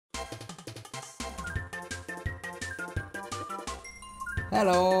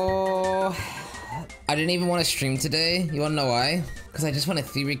Hello. I didn't even want to stream today. You wanna know why? Because I just want to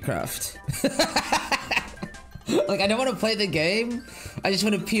theorycraft. Like, I don't want to play the game. I just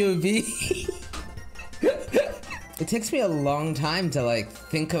want to POV. It takes me a long time to like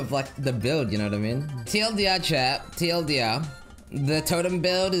think of like the build, you know what I mean? TLDR chat, TLDR. The totem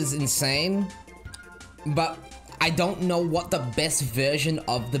build is insane, but I don't know what the best version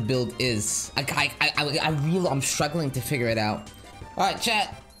of the build is. I'm struggling to figure it out. All right,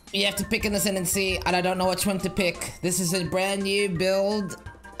 chat. You have to pick an ascendancy, and I don't know which one to pick. This is a brand new build.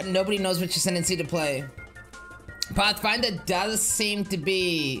 Nobody knows which ascendancy to play. Pathfinder does seem to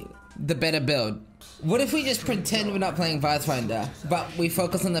be the better build. What if we just pretend we're not playing Pathfinder, but we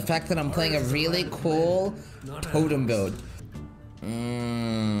focus on the fact that I'm playing a really cool totem build? You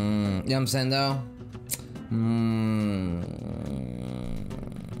know what I'm saying though?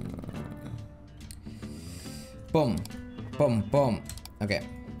 Boom. Boom, boom. Okay,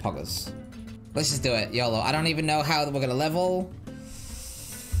 poggers. Let's just do it, YOLO. I don't even know how we're gonna level.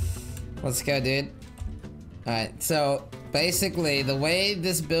 Let's go, dude. Alright, so basically the way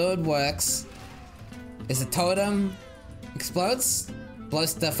this build works is a totem explodes,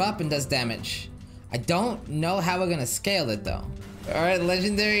 blows stuff up, and does damage. I don't know how we're gonna scale it though. Alright,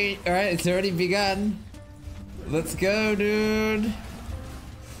 legendary. Alright, it's already begun. Let's go, dude.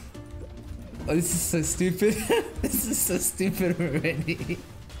 Oh, this is so stupid. This is so stupid already.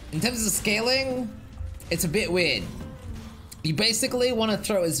 In terms of scaling, it's a bit weird. You basically want to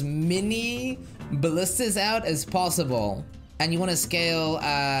throw as many ballistas out as possible, and you want to scale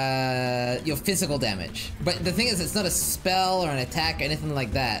your physical damage. But the thing is, it's not a spell or an attack or anything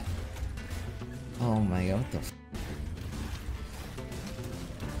like that. Oh my god, what the f.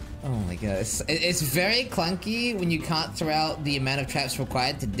 Oh my god, it's very clunky when you can't throw out the amount of traps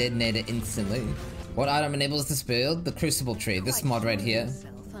required to detonate it instantly. What item enables this build? The Crucible tree, this mod right here.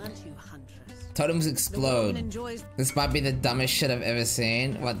 Totems explode. This might be the dumbest shit I've ever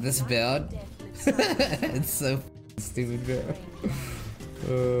seen. What, this build? It's so stupid, bro.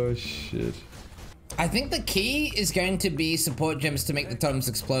 Oh shit. I think the key is going to be support gems to make the totems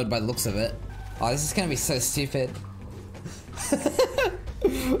explode by the looks of it. Oh, this is gonna be so stupid.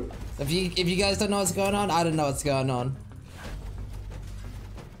 If you guys don't know what's going on, I don't know what's going on.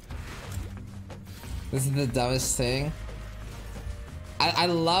 This is the dumbest thing. I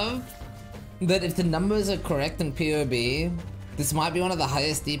love that if the numbers are correct in POB, this might be one of the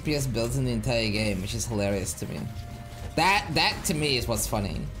highest DPS builds in the entire game, which is hilarious to me. That to me is what's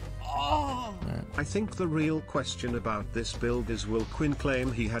funny. Oh. Right. I think the real question about this build is, will Quinn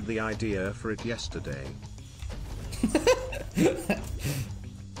claim he had the idea for it yesterday?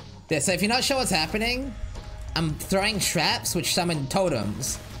 Yeah, so if you're not sure what's happening, I'm throwing traps which summon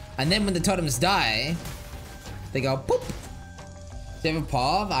totems, and then when the totems die, they go boop. Do you have a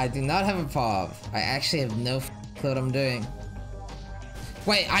POV? I do not have a POV. I actually have no clue what I'm doing.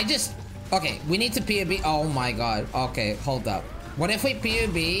 Wait, okay, we need to POB. Oh my god. Okay, hold up. What if we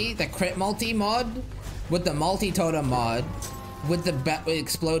POB the crit multi mod with the multi totem mod with the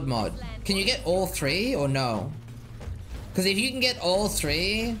explode mod? Can you get all three or no? Because if you can get all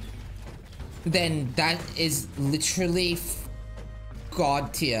three, then that is literally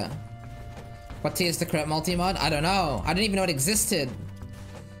god tier. What tier is the crit multi mod? I don't know. I didn't even know it existed.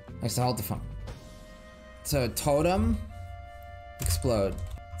 I have to hold the phone. So totem, explode.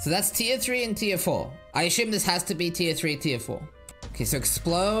 So that's tier 3 and tier 4. I assume this has to be tier 3, tier 4. Okay, so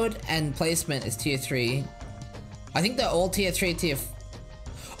explode and placement is tier 3. I think they're all tier 3, tier 4.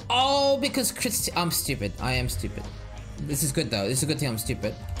 Oh, because crits. I'm stupid. I am stupid. This is good though. This is a good thing I'm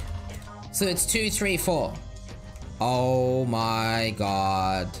stupid. So it's 2, 3, 4. Oh my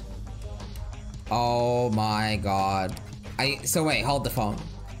god. Oh my god. So wait, hold the phone.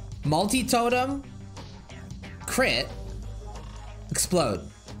 Multi-totem, crit, explode.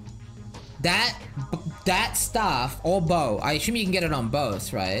 That staff or bow, I assume you can get it on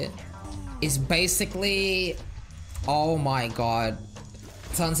both, right? Is basically, oh my god.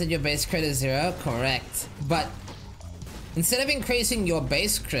 Someone said your base crit is 0, correct. But instead of increasing your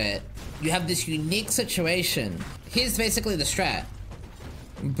base crit, you have this unique situation. Here's basically the strat.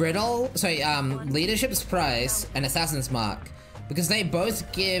 Leadership's price and Assassin's Mark, because they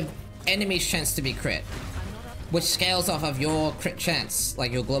both give enemies chance to be crit, which scales off of your crit chance,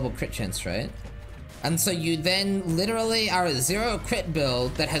 like your global crit chance, right? And so you then literally are a 0 crit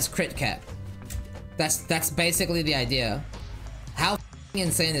build that has crit cap. That's basically the idea. How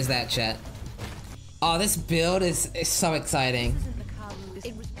insane is that, chat? Oh, this build is so exciting.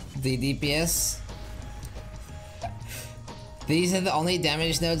 The DPS. These are the only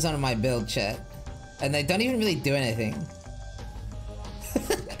damage nodes on my build, chat. And they don't even really do anything.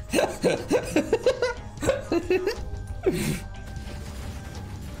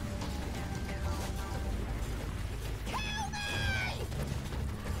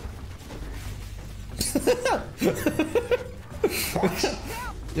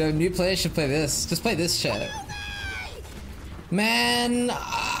 Yo, new players should play this. Just play this shit. Man,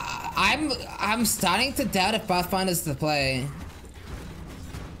 I'm starting to doubt if Pathfinder's the play.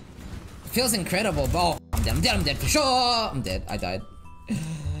 Feels incredible, but oh, I'm dead for sure. I'm dead. I died.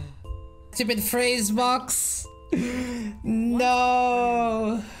 Stupid phrase box.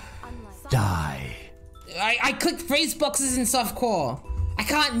 No. Die. I clicked phrase boxes in softcore. I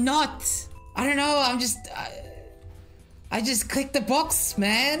can't not. I don't know. I just clicked the box,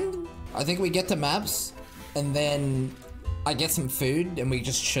 man. I think we get to maps, and then I get some food, and we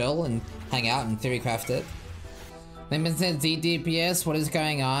just chill and hang out and theorycraft it. Limpin said DPS, what is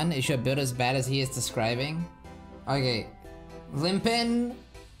going on? Is your build as bad as he is describing? Okay, Limpin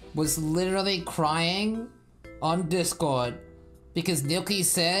was literally crying on Discord because Nilky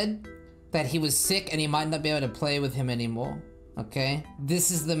said that he was sick and he might not be able to play with him anymore. Okay?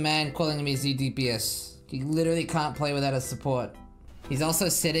 This is the man calling me ZDPS. He literally can't play without his support. He's also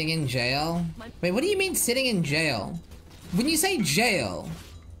sitting in jail. Wait, what do you mean sitting in jail? When you say jail...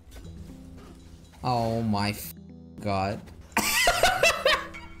 Oh my god.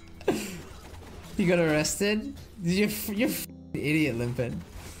 You got arrested? You're idiot, Limpin.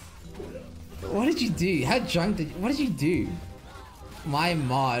 What did you do? How drunk did you... What did you do? My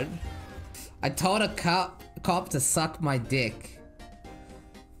mod. I told a cop to suck my dick.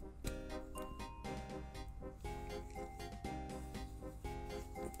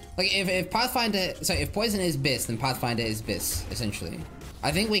 Like, if Pathfinder... So, if Poison is BIS, then Pathfinder is BIS, essentially.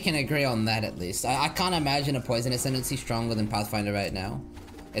 I think we can agree on that, at least. I can't imagine a Poison Ascendancy stronger than Pathfinder right now.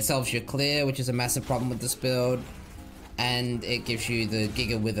 It solves your clear, which is a massive problem with this build. And it gives you the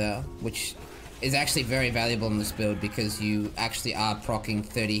Giga Wither, which is actually very valuable in this build because you actually are proccing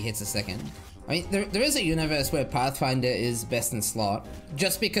 30 hits a second. I mean, there is a universe where Pathfinder is best in slot,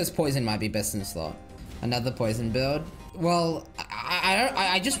 just because Poison might be best in slot. Another Poison build. Well,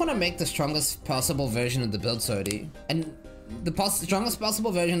 I just want to make the strongest possible version of the build, Sodi. And the strongest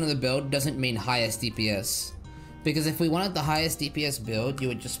possible version of the build doesn't mean highest DPS. Because if we wanted the highest DPS build, you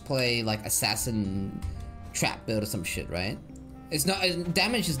would just play like Assassin Trap build or some shit, right? It's not,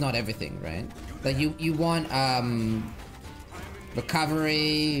 damage is not everything, right? Like you want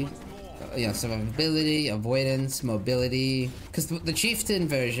recovery, you know, survivability, avoidance, mobility. Because the Chieftain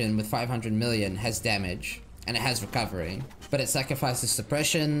version with 500 million has damage and it has recovery, but it sacrifices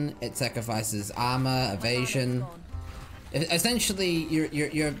suppression, it sacrifices armor, evasion. Essentially,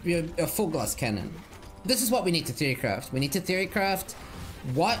 you're a full glass cannon. This is what we need to theorycraft. We need to theorycraft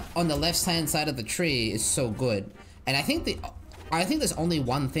what on the left-hand side of the tree is so good. And I think there's only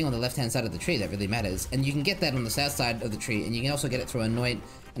one thing on the left-hand side of the tree that really matters, and you can get that on the south side of the tree, and you can also get it through Anoint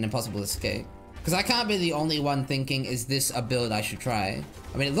and Impossible Escape. Because I can't be the only one thinking, is this a build I should try?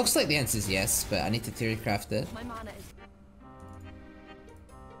 I mean, it looks like the answer is yes, but I need to theorycraft it.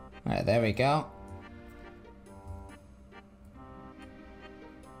 Alright, there we go.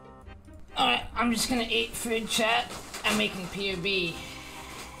 Alright, I'm just gonna eat food, chat. I'm making POB.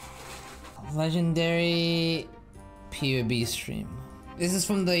 Legendary POB stream. This is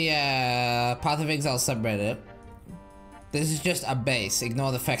from the Path of Exile subreddit. This is just a base.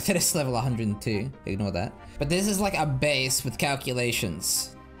 Ignore the fact that it's level 102. Ignore that. But this is like a base with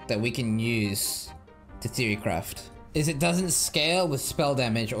calculations that we can use to theorycraft. It doesn't scale with spell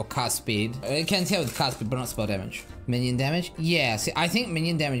damage or cast speed. It can scale with cast speed, but not spell damage. Minion damage? Yeah, see, I think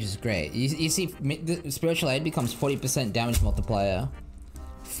minion damage is great. You see, the Spiritual Aid becomes 40% damage multiplier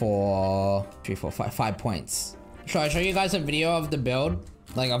for 3, 4, 5 points. Should I show you guys a video of the build?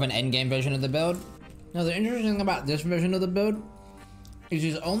 Like, of an endgame version of the build? Now, the interesting thing about this version of the build is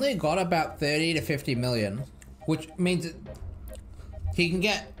he's only got about 30 to 50 million, which means that he can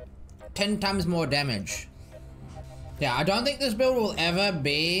get 10 times more damage. Yeah, I don't think this build will ever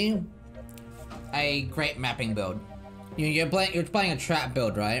be a great mapping build. You're playing a trap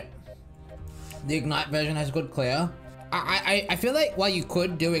build, right? The Ignite version has good clear. I feel like while you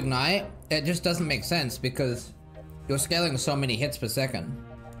could do Ignite, it just doesn't make sense because you're scaling so many hits per second.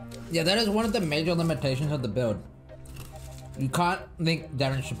 Yeah, that is one of the major limitations of the build. You can't link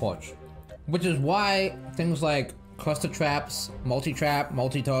damage supports, which is why things like cluster traps, multi-trap,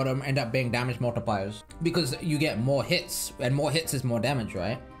 multi-totem end up being damage multipliers, because you get more hits, and more hits is more damage,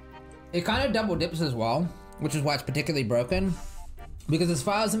 right? It kind of double dips as well, which is why it's particularly broken, because as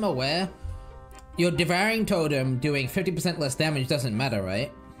far as I'm aware, your devouring totem doing 50% less damage doesn't matter,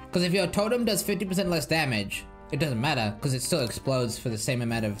 right? Because if your totem does 50% less damage, it doesn't matter because it still explodes for the same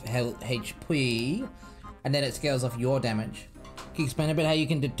amount of HP, and then it scales off your damage. Can you explain a bit how you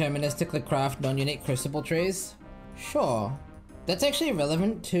can deterministically craft non-unique crucible trees? Sure. That's actually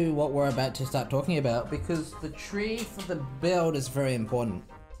relevant to what we're about to start talking about because the tree for the build is very important.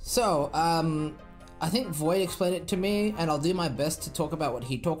 So, I think Void explained it to me, and I'll do my best to talk about what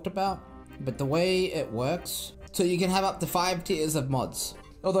he talked about, but the way it works, so you can have up to 5 tiers of mods.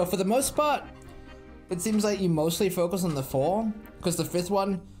 Although for the most part, it seems like you mostly focus on the 4, because the 5th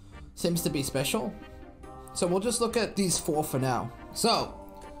one seems to be special. So we'll just look at these 4 for now. So,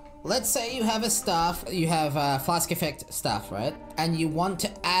 let's say you have a staff, you have a flask effect staff, right? And you want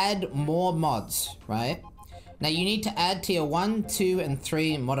to add more mods, right? Now you need to add tier 1, 2, and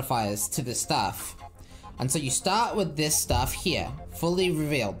 3 modifiers to the staff. And so you start with this stuff here, fully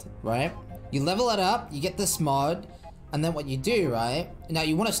revealed, right? You level it up, you get this mod, and then what you do, right? Now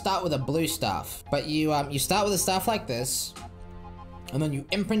you want to start with a blue staff, but you start with a staff like this, and then you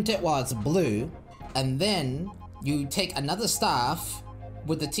imprint it while it's blue, and then you take another staff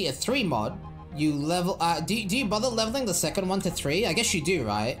with the tier 3 mod, you level, do you bother leveling the second one to 3? I guess you do,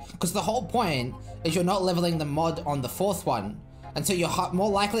 right? Because the whole point is you're not leveling the mod on the 4th one. And so you're more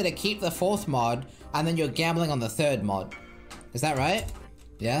likely to keep the 4th mod, and then you're gambling on the 3rd mod. Is that right?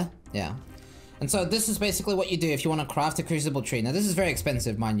 Yeah? Yeah. And so this is basically what you do if you want to craft a crucible tree. Now this is very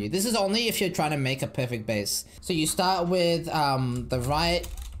expensive, mind you. This is only if you're trying to make a perfect base. So you start with the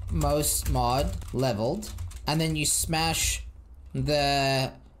rightmost mod leveled, and then you smash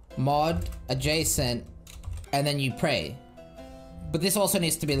the mod adjacent, and then you pray. But this also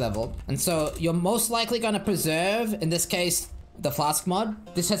needs to be leveled. And so you're most likely going to preserve, in this case, the flask mod.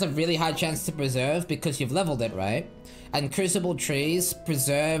 This has a really high chance to preserve because you've leveled it, right? And crucible trees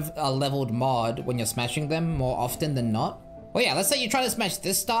preserve a leveled mod when you're smashing them more often than not. Well, yeah, let's say you try to smash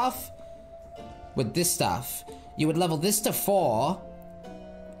this stuff with this stuff. You would level this to 4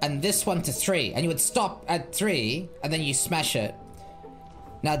 and this one to 3, and you would stop at 3 and then you smash it.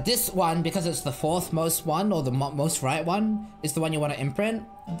 Now this one, because it's the 4th most one, or the most right one, is the one you want to imprint.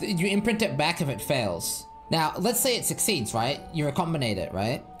 You imprint it back if it fails. Now, let's say it succeeds, right? You recombinate it,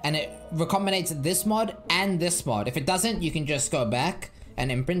 right? And it recombinates this mod and this mod. If it doesn't, you can just go back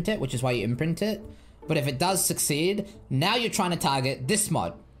and imprint it, which is why you imprint it. But if it does succeed, now you're trying to target this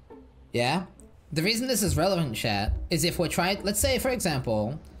mod. Yeah? The reason this is relevant, chat, is if we're trying, let's say, for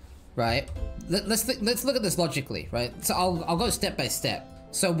example, right? Let's look at this logically, right? So I'll go step by step.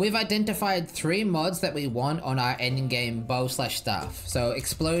 So we've identified 3 mods that we want on our ending game bow/staff. So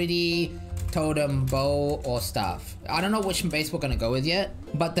explodey, totem, bow, or staff. I don't know which base we're gonna go with yet,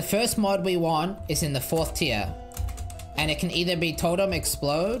 but the first mod we want is in the 4th tier. And it can either be totem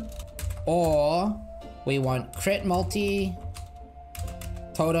explode, or we want crit multi,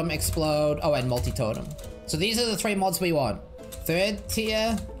 totem explode, oh, and multi-totem. So these are the 3 mods we want. 3rd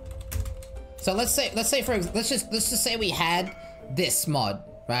tier. So let's just say we had this mod,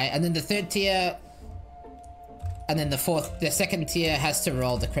 right? And then the 3rd tier, and then the 2nd tier has to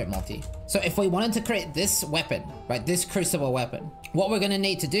roll the crit multi. So if we wanted to create this weapon, right, this crucible weapon, what we're gonna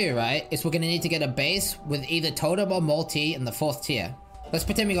need to do, right, is we're gonna need to get a base with either totem or multi in the 4th tier. Let's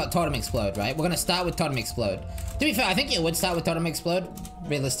pretend we got totem explode, right? We're gonna start with totem explode. To be fair, I think it would start with totem explode,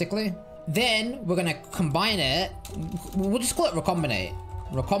 realistically. Then we're gonna combine it. We'll just call it recombinate.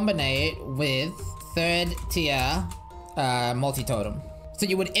 Recombinate with 3rd tier multi-totem. So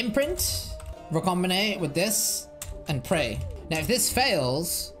you would imprint, recombinate with this, and pray. Now if this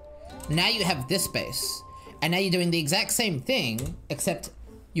fails, now you have this base. And now you're doing the exact same thing, except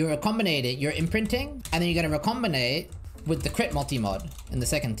you're recombinating, you're imprinting, and then you're gonna recombinate with the crit multi-mod in the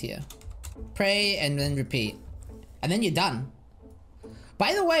 2nd tier. Pray, and then repeat. And then you're done.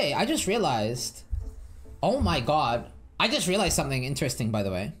 By the way, I just realized, oh my god, I just realized something interesting, by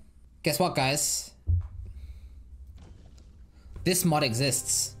the way. Guess what, guys? This mod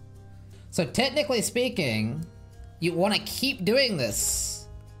exists. So technically speaking, you want to keep doing this.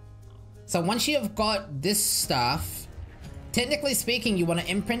 So once you have got this stuff, technically speaking, you want to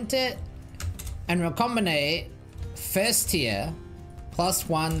imprint it and recombinate 1st tier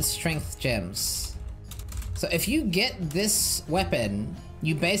 +1 strength gems. So if you get this weapon,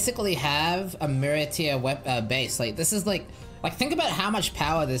 you basically have a mirror tier base. Like this is like think about how much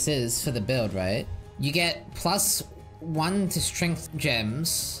power this is for the build, right? You get +1 to strength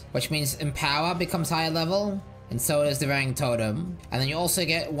gems, which means empower becomes higher level, and so does the varying totem. And then you also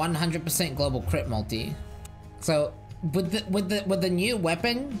get 100% global crit multi. So with the new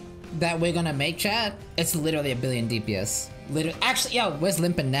weapon that we're gonna make, chat, it's literally 1 billion DPS. Literally, actually, yo, where's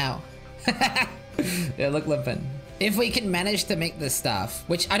Limpin now? Yeah, look, Limpin. If we can manage to make this stuff,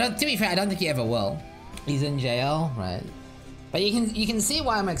 which to be fair, I don't think you ever will. He's in jail, right? But you can see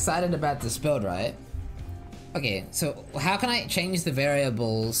why I'm excited about this build, right? Okay, so how can I change the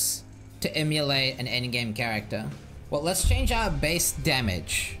variables to emulate an endgame character? Well, let's change our base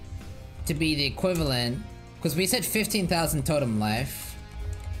damage to be the equivalent, because we said 15,000 totem life.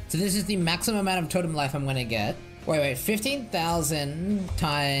 So this is the maximum amount of totem life I'm gonna get. Wait, 15,000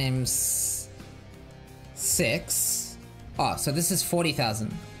 times 6. Oh, so this is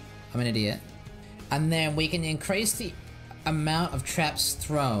 40,000. I'm an idiot. And then we can increase the amount of traps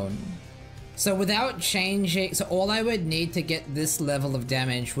thrown. So without changing, so all I would need to get this level of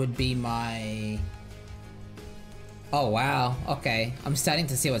damage would be my... Oh wow, okay. I'm starting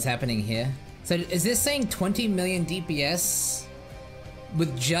to see what's happening here. So is this saying 20 million DPS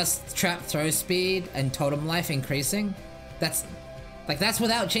with just trap throw speed and totem life increasing? That's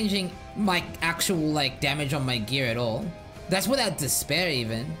without changing my actual like damage on my gear at all. That's without despair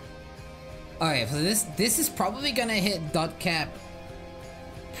even. Okay, so this is probably gonna hit dot cap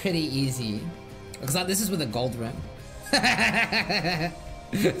pretty easy. Because this is with a gold rim.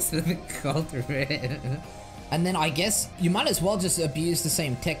 It's with a gold rim. And then I guess you might as well just abuse the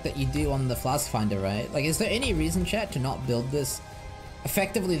same tech that you do on the Flask Finder, right? Like, is there any reason, chat, to not build this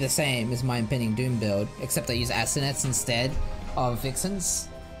effectively the same as my Impending Doom build, except I use Asinets instead of Vixens?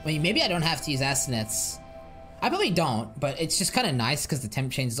 I mean, maybe I don't have to use Asinets. I probably don't, but it's just kind of nice because the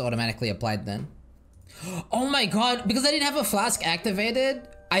temp change is automatically applied then. Oh my god, because I didn't have a Flask activated,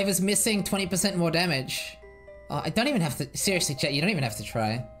 I was missing 20% more damage. I don't even have to, seriously chat, you don't even have to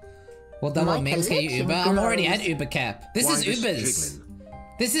try. Well, double max get you Uber? I'm already at Uber cap. This is Ubers.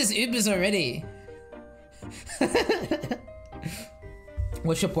 This is Ubers already.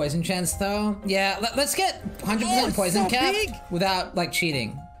 What's your poison chance though? Yeah, let's get 100% poison cap without like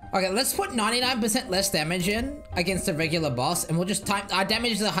cheating. Okay, let's put 99% less damage in against a regular boss and we'll just time our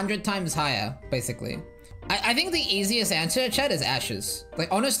damage is 100 times higher, basically. I think the easiest answer, chat, is Ashes. Like,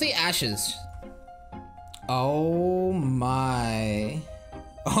 honestly, Ashes. Oh my.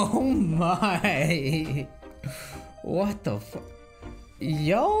 Oh my. What the fuck?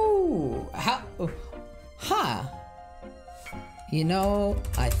 Yo. How? Huh. You know,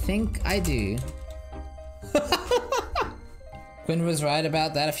 I think I do. Quinn was right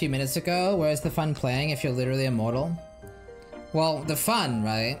about that a few minutes ago. Where's the fun playing if you're literally immortal? Well, the fun,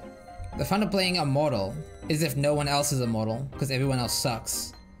 right? The fun of playing immortal is if no one else is immortal, because everyone else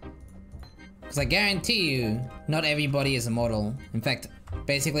sucks. Because I guarantee you, not everybody is immortal. In fact,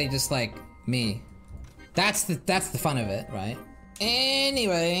 basically just like me. That's the fun of it, right?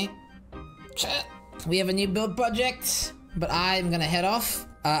 Anyway, chat, we have a new build project, but I'm gonna head off.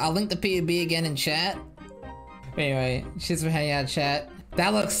 I'll link the PUB again in chat. Anyway, cheers for hanging out, chat.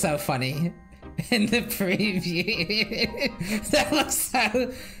 That looks so funny in the preview. That looks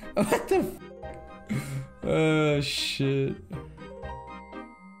so... What the... Oh, shit.